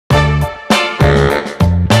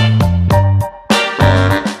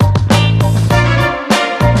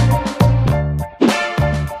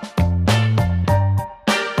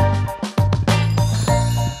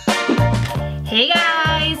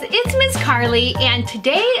MissCarly, and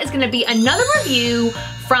today is gonna be another review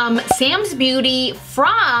from Sam's Beauty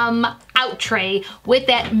from Outre with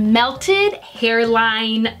that melted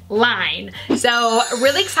hairline line. So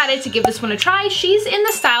really excited to give this one a try. She's in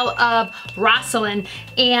the style of Roselyn,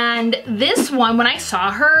 and this one, when I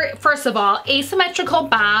saw her, first of all, asymmetrical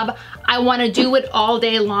bob, I want to do it all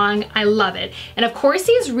day long. I love it. And of course,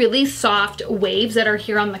 these really soft waves that are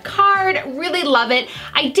here on the card, really love it.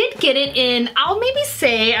 I did get it in, I'll maybe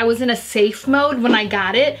say I was in a safe mode when I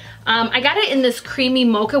got it. I got it in this creamy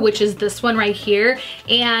mocha, which is this one right here.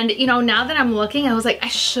 And you know, now that I'm looking, I was like, I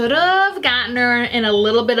should have gotten her in a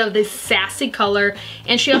little bit of this sassy color.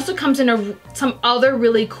 And she also comes in some other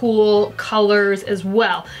really cool colors as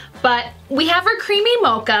well. But we have her creamy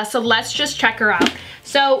mocha, so let's just check her out.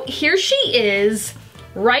 So here she is,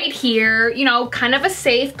 right here, you know, kind of a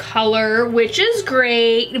safe color, which is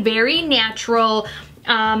great, very natural.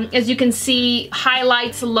 As you can see,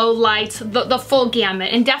 highlights, low lights, the full gamut,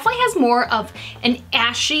 and definitely has more of an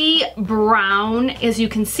ashy brown, as you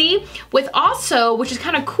can see, with also, which is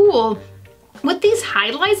kind of cool, with these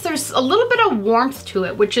highlights, there's a little bit of warmth to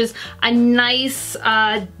it, which is a nice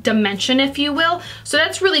dimension, if you will. So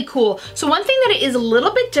that's really cool. So one thing that is a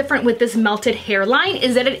little bit different with this melted hairline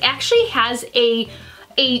is that it actually has a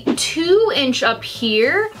 2-inch up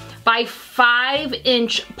here by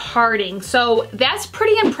 5-inch parting. So that's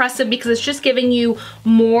pretty impressive because it's just giving you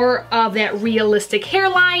more of that realistic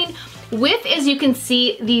hairline with, as you can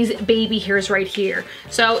see, these baby hairs right here.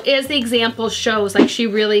 So as the example shows, like she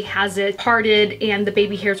really has it parted and the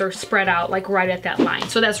baby hairs are spread out like right at that line.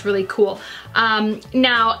 So that's really cool.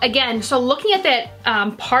 Now again, so looking at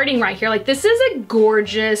that parting right here, like this is a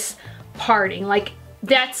gorgeous parting. Like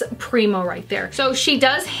that's primo right there. So she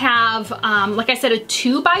does have, like I said, a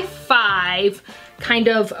 2x5 kind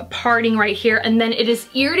of parting right here, and then it is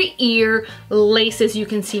ear to ear lace, as you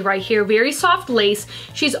can see right here, very soft lace.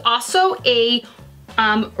 She's also a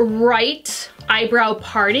right eyebrow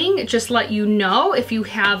parting, just let you know if you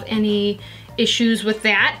have any issues with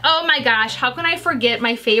that. Oh my gosh, how can I forget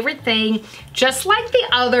my favorite thing? Just like the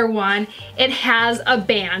other one, it has a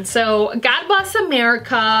band. So God bless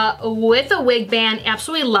America with a wig band,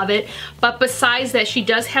 absolutely love it. But besides that, she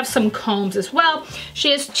does have some combs as well.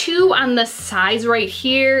 She has 2 on the sides right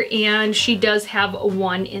here, and she does have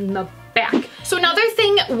 1 in the back. So another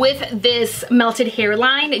thing with this melted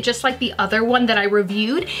hairline, just like the other one that I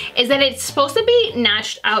reviewed, is that it's supposed to be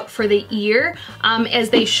notched out for the ear, as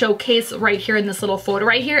they showcase right here in this little photo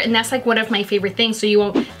right here, and that's like one of my favorite things, so you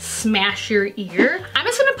won't smash your ear. I'm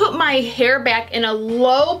just gonna put my hair back in a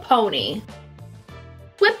low pony.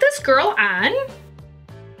 Flip this girl on.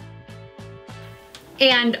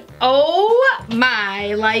 And oh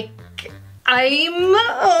my, like, I'm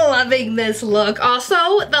loving this look.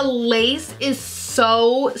 Also, the lace is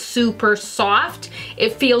so super soft.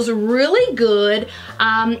 It feels really good.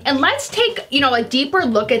 And let's take, you know, a deeper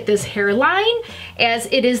look at this hairline, as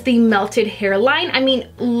it is the melted hairline. I mean,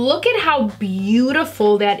 look at how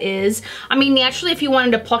beautiful that is. I mean, naturally, if you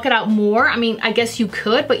wanted to pluck it out more, I mean, I guess you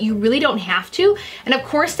could, but you really don't have to. And of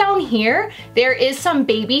course, down here, there is some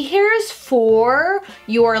baby hairs for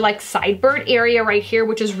your like sideburn area right here,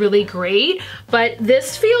 which is really great. But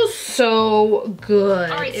this feels so good.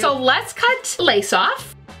 All right, so let's cut lace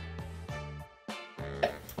off.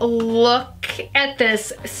 Look at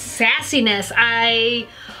this sassiness. I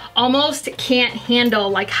almost can't handle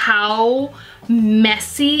like how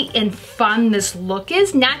messy and fun this look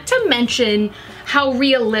is, not to mention how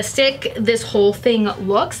realistic this whole thing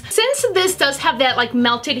looks. Since this does have that like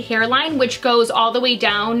melted hairline, which goes all the way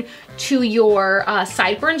down to your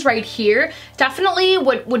sideburns right here, definitely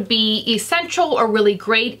what would be essential or really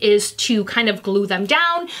great is to kind of glue them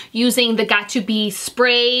down using the Got2b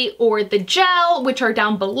spray or the gel, which are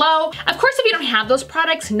down below. Of course, if you don't have those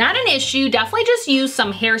products, not an issue. Definitely just use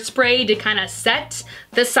some hairspray to kind of set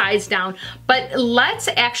the sides down. But let's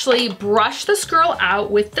actually brush this girl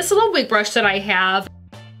out with this little wig brush that I have.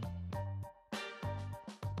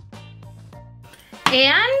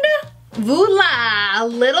 And voila, a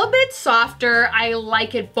little bit softer. I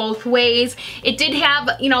like it both ways. It did have,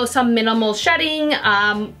 you know, some minimal shedding,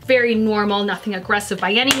 very normal, nothing aggressive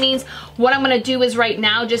by any means. What I'm gonna do is right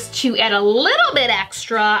now, just to add a little bit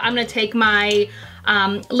extra, I'm gonna take my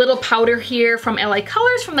little powder here from LA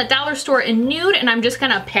Colors from the dollar store in nude, and I'm just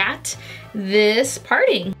gonna pat this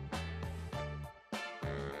parting.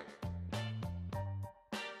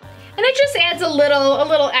 And it just adds a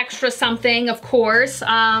little extra something, of course.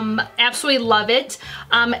 Absolutely love it.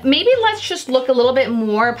 Maybe let's just look a little bit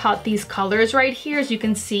more about these colors right here. As you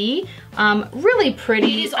can see, Really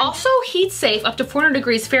pretty. It is also heat safe up to 400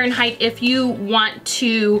 degrees Fahrenheit if you want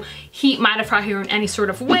to heat modify here in any sort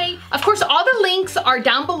of way. Of course, all the links are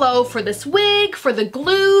down below for this wig, for the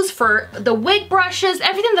glues, for the wig brushes,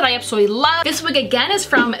 everything that I absolutely love. This wig again is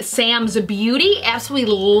from Sam's Beauty.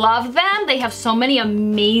 Absolutely love them. They have so many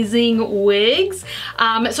amazing wigs.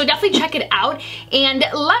 So definitely check it out and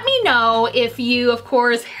let me know if you, of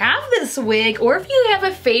course, have this wig or if you have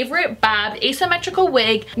a favorite bobbed asymmetrical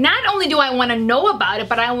wig. Not only do I want to know about it,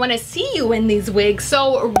 but I want to see you in these wigs.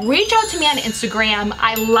 So reach out to me on Instagram.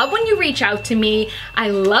 I love when you reach out to me. I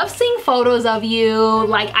love seeing photos of you.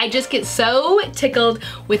 Like, I just get so tickled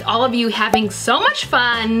with all of you having so much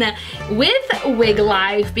fun with wig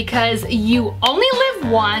life because you only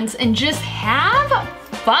live once, and just have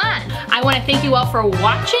fun. I want to thank you all for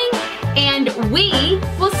watching, and we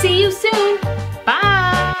will see you soon.